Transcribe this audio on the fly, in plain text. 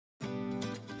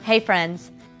Hey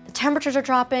friends, the temperatures are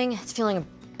dropping, it's feeling a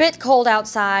bit cold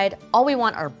outside. All we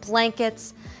want are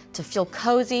blankets to feel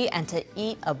cozy and to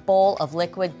eat a bowl of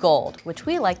liquid gold, which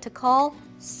we like to call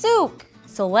soup.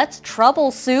 So let's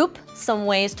trouble soup some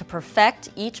ways to perfect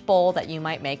each bowl that you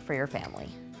might make for your family.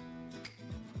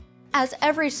 As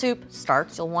every soup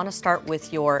starts, you'll want to start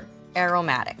with your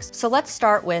aromatics. So let's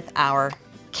start with our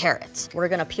carrots. We're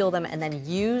gonna peel them and then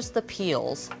use the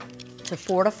peels to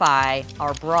fortify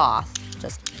our broth.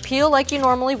 Just peel like you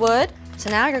normally would. So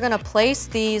now you're gonna place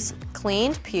these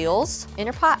cleaned peels in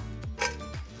your pot.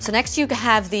 So next you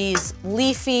have these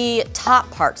leafy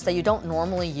top parts that you don't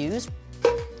normally use.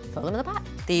 Throw them in the pot.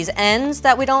 These ends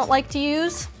that we don't like to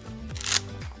use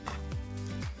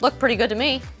look pretty good to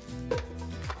me.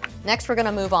 Next we're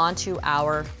gonna move on to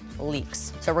our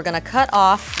leeks. So we're gonna cut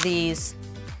off these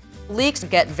leeks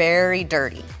get very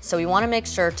dirty. So we wanna make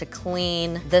sure to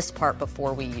clean this part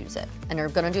before we use it. And we're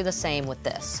gonna do the same with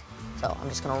this. So I'm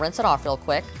just gonna rinse it off real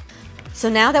quick. So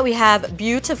now that we have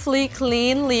beautifully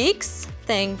clean leeks,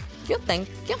 thank you.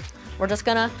 We're just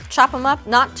gonna chop them up,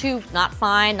 not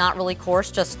fine, not really coarse,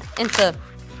 just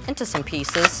into some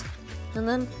pieces. And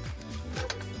then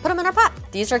put them in our pot.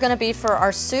 These are gonna be for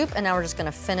our soup, and now we're just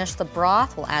gonna finish the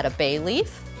broth. We'll add a bay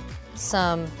leaf,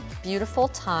 some beautiful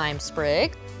thyme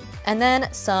sprig, and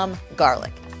then some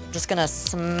garlic. I'm just gonna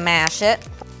smash it,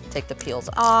 take the peels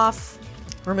off,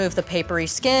 remove the papery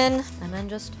skin, and then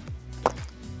just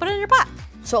put it in your pot.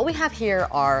 So what we have here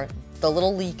are the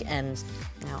little leek ends.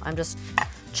 Now I'm just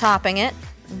chopping it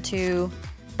into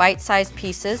bite-sized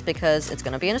pieces because it's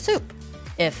gonna be in a soup.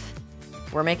 If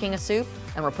we're making a soup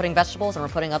and we're putting vegetables and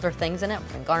we're putting other things in it, we're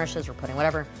putting garnishes, we're putting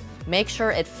whatever, make sure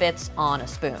it fits on a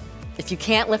spoon. If you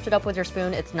can't lift it up with your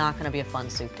spoon, it's not gonna be a fun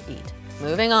soup to eat.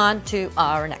 Moving on to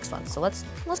our next one. So let's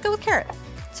go with carrot.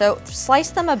 So slice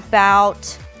them about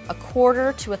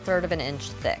 1/4 to 1/3 of an inch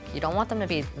thick. You don't want them to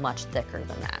be much thicker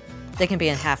than that. They can be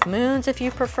in half moons if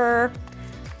you prefer.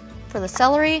 For the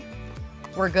celery,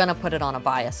 we're gonna put it on a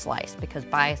bias slice because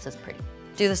bias is pretty.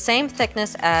 Do the same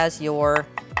thickness as your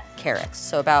carrots,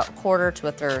 so about 1/4 to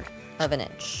 1/3 of an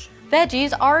inch.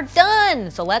 Veggies are done,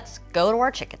 so let's go to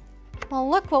our chicken. Well,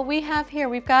 look what we have here.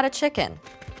 We've got a chicken.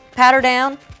 Pat her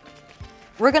down.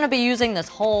 We're gonna be using this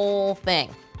whole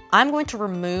thing. I'm going to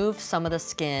remove some of the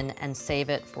skin and save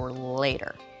it for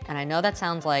later. And I know that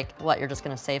sounds like, what, you're just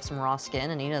gonna save some raw skin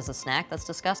and eat it as a snack? That's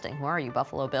disgusting. Who are you,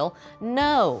 Buffalo Bill?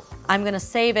 No, I'm gonna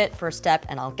save it for a step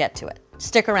and I'll get to it.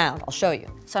 Stick around, I'll show you.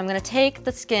 So I'm gonna take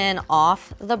the skin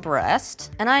off the breast,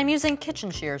 and I'm using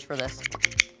kitchen shears for this.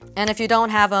 And if you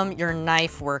don't have them, your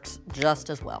knife works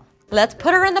just as well. Let's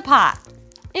put her in the pot.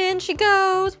 In she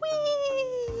goes, whee!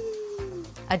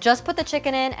 I just put the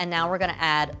chicken in, and now we're gonna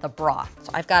add the broth.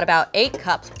 So I've got about 8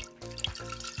 cups.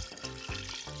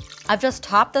 I've just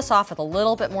topped this off with a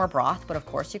little bit more broth, but of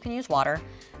course you can use water.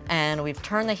 And we've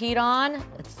turned the heat on.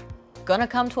 It's gonna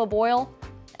come to a boil.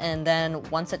 And then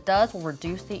once it does, we'll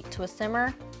reduce the heat to a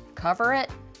simmer, cover it,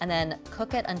 and then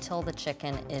cook it until the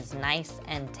chicken is nice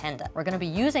and tender. We're gonna be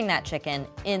using that chicken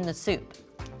in the soup.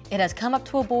 It has come up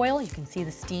to a boil. You can see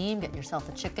the steam. Get yourself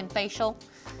a chicken facial.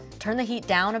 Turn the heat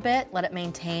down a bit. Let it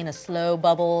maintain a slow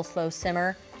bubble, slow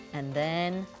simmer, and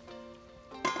then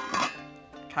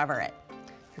cover it.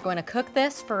 You're going to cook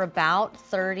this for about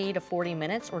 30 to 40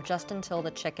 minutes or just until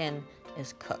the chicken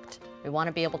is cooked. We want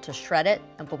to be able to shred it,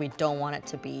 but we don't want it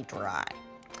to be dry.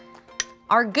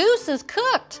 Our goose is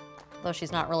cooked, though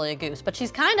she's not really a goose, but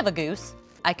she's kind of a goose.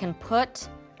 I can put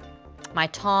my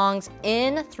tongs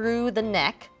in through the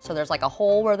neck, so there's like a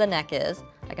hole where the neck is.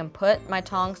 I can put my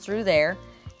tongs through there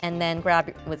and then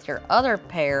grab with your other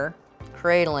pair,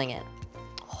 cradling it.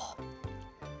 Oh.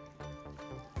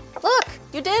 Look,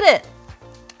 you did it.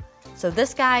 So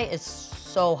this guy is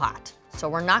so hot. So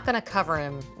we're not gonna cover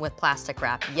him with plastic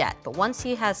wrap yet, but once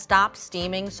he has stopped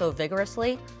steaming so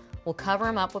vigorously, we'll cover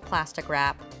him up with plastic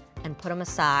wrap and put him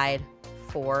aside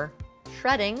for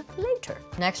shredding later.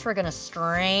 Next, we're gonna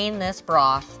strain this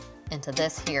broth into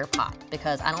this here pot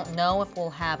because I don't know if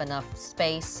we'll have enough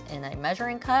space in a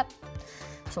measuring cup.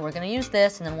 So we're gonna use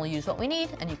this and then we'll use what we need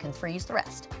and you can freeze the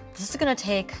rest. This is gonna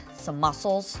take some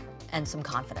muscles and some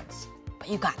confidence, but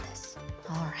you got this.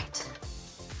 All right,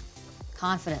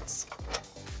 confidence.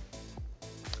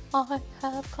 I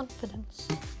have confidence.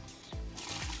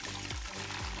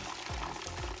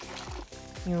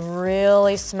 You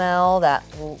really smell that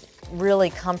really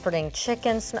comforting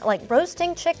chicken smell, like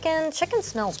roasting chicken. Chicken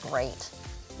smells great.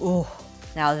 Ooh,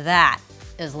 now that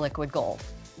is liquid gold.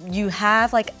 You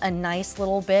have like a nice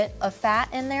little bit of fat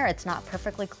in there. It's not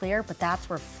perfectly clear, but that's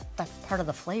part of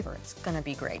the flavor. It's gonna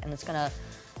be great, and it's gonna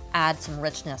add some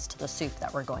richness to the soup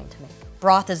that we're going to make.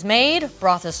 Broth is made,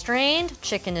 broth is strained,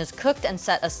 chicken is cooked and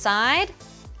set aside.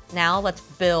 Now let's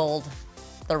build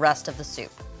the rest of the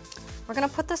soup. We're gonna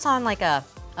put this on like a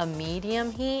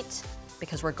medium heat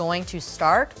because we're going to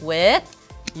start with,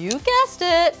 you guessed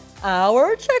it,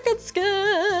 our chicken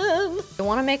skin. We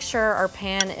wanna make sure our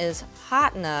pan is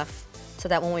hot enough so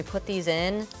that when we put these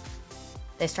in,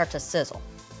 they start to sizzle.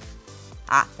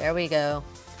 Ah, there we go.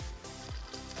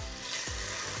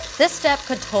 This step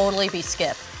could totally be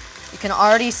skipped. You can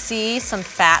already see some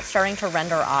fat starting to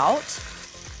render out.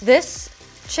 This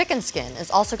chicken skin is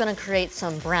also gonna create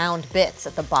some browned bits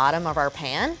at the bottom of our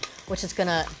pan, which is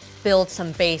gonna build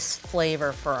some base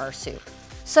flavor for our soup.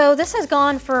 So this has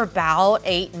gone for about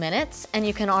 8 minutes, and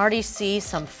you can already see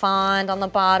some fond on the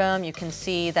bottom. You can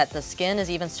see that the skin is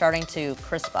even starting to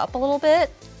crisp up a little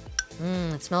bit.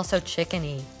 It smells so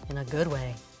chickeny in a good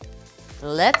way.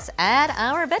 Let's add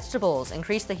our vegetables.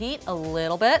 Increase the heat a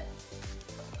little bit.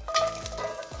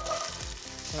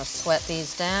 I'm gonna sweat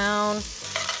these down.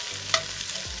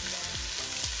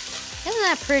 Isn't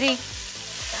that pretty?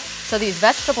 So these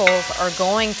vegetables are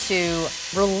going to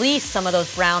release some of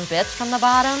those brown bits from the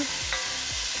bottom.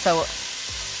 So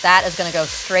that is gonna go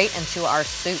straight into our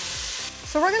soup.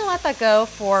 So we're gonna let that go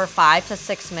for 5 to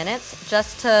 6 minutes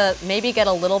just to maybe get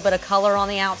a little bit of color on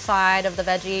the outside of the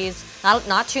veggies,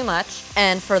 not too much,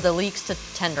 and for the leeks to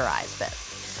tenderize a bit.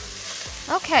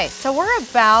 Okay, so we're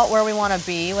about where we wanna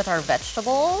be with our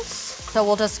vegetables. So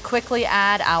we'll just quickly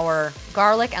add our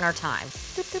garlic and our thyme.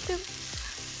 Boop, boop, boop.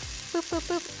 Boop, boop,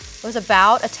 boop. It was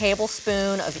about a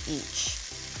tablespoon of each.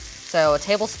 So a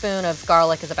tablespoon of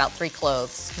garlic is about 3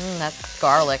 cloves. That's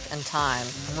garlic and thyme.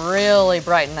 Really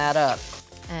brighten that up.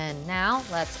 And now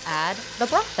let's add the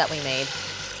broth that we made.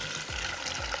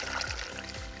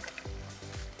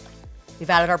 We've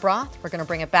added our broth. We're gonna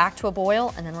bring it back to a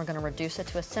boil, and then we're gonna reduce it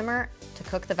to a simmer to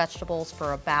cook the vegetables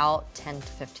for about 10 to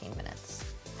 15 minutes.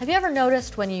 Have you ever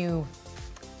noticed when you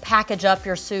package up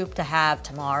your soup to have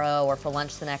tomorrow or for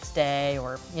lunch the next day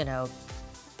or, you know,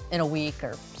 in a week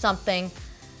or something,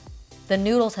 the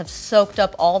noodles have soaked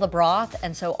up all the broth,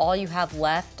 and so all you have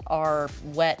left are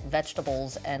wet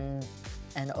vegetables and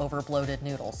over bloated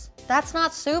noodles. That's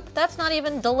not soup, that's not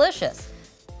even delicious.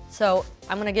 So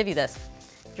I'm gonna give you this.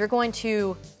 You're going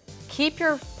to keep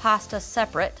your pasta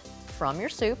separate from your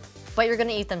soup, but you're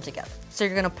gonna eat them together. So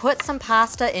you're gonna put some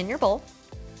pasta in your bowl,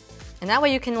 and that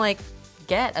way you can like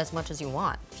get as much as you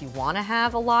want. If you wanna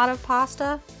have a lot of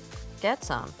pasta, get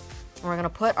some. And we're gonna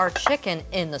put our chicken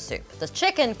in the soup. The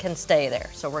chicken can stay there,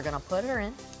 so we're gonna put her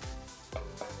in.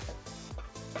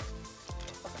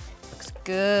 Looks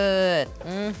good.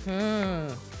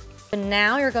 And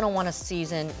now you're gonna wanna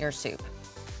season your soup.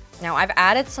 Now I've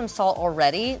added some salt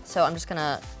already, so I'm just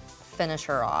gonna finish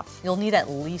her off. You'll need at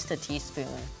least a teaspoon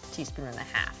and a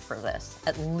half for this,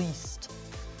 at least.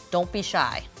 Don't be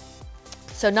shy.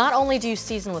 So not only do you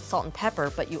season with salt and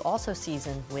pepper, but you also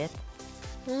season with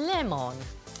lemon.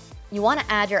 You wanna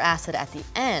add your acid at the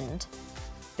end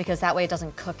because that way it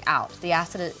doesn't cook out. The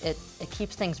acid, it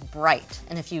keeps things bright.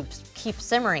 And if you keep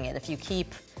simmering it, if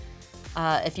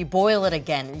you boil it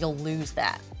again, you'll lose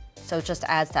that. So it just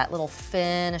adds that little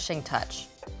finishing touch.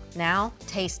 Now,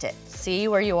 taste it. See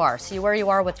where you are. See where you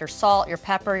are with your salt, your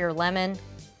pepper, your lemon.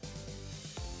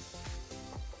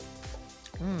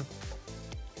 I'm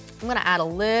gonna add a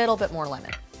little bit more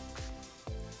lemon.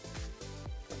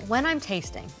 When I'm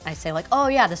tasting, I say like, oh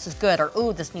yeah, this is good, or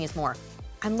ooh, this needs more.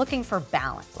 I'm looking for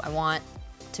balance. I want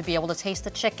to be able to taste the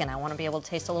chicken. I want to be able to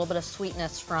taste a little bit of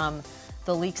sweetness from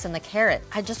the leeks and the carrot.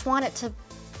 I just want it to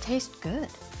taste good,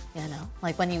 you know?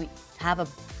 Like when you have a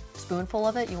spoonful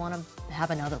of it, you want to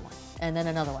have another one, and then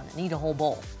another one, and eat a whole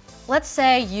bowl. Let's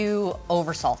say you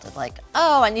oversalted, like,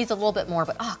 oh, it needs a little bit more,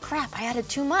 but oh crap, I added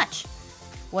too much.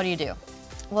 What do?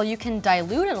 Well, you can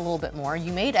dilute it a little bit more.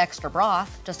 You made extra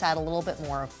broth, just add a little bit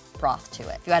more broth to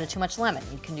it. If you added too much lemon,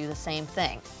 you can do the same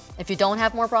thing. If you don't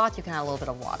have more broth, you can add a little bit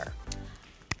of water.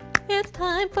 It's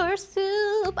time for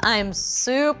soup. I'm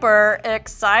super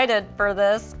excited for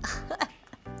this.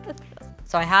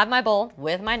 So I have my bowl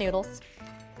with my noodles.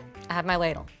 I have my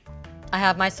ladle. I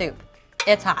have my soup.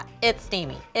 It's hot, it's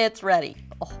steamy, it's ready.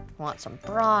 Oh, I want some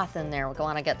broth in there. We're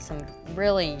going to get some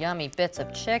really yummy bits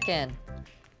of chicken.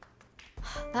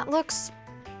 That looks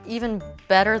even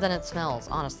better than it smells,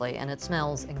 honestly, and it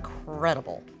smells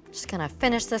incredible. Just gonna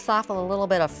finish this off with a little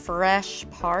bit of fresh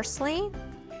parsley,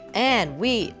 and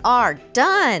we are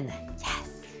done. Yes.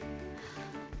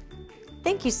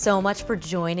 Thank you so much for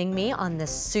joining me on this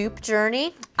soup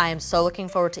journey. I am so looking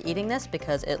forward to eating this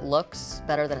because it looks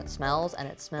better than it smells, and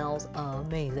it smells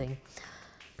amazing.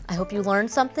 I hope you learned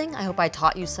something. I hope I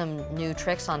taught you some new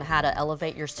tricks on how to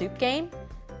elevate your soup game.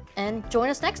 And join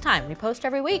us next time. We post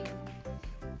every week.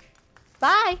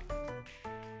 Bye.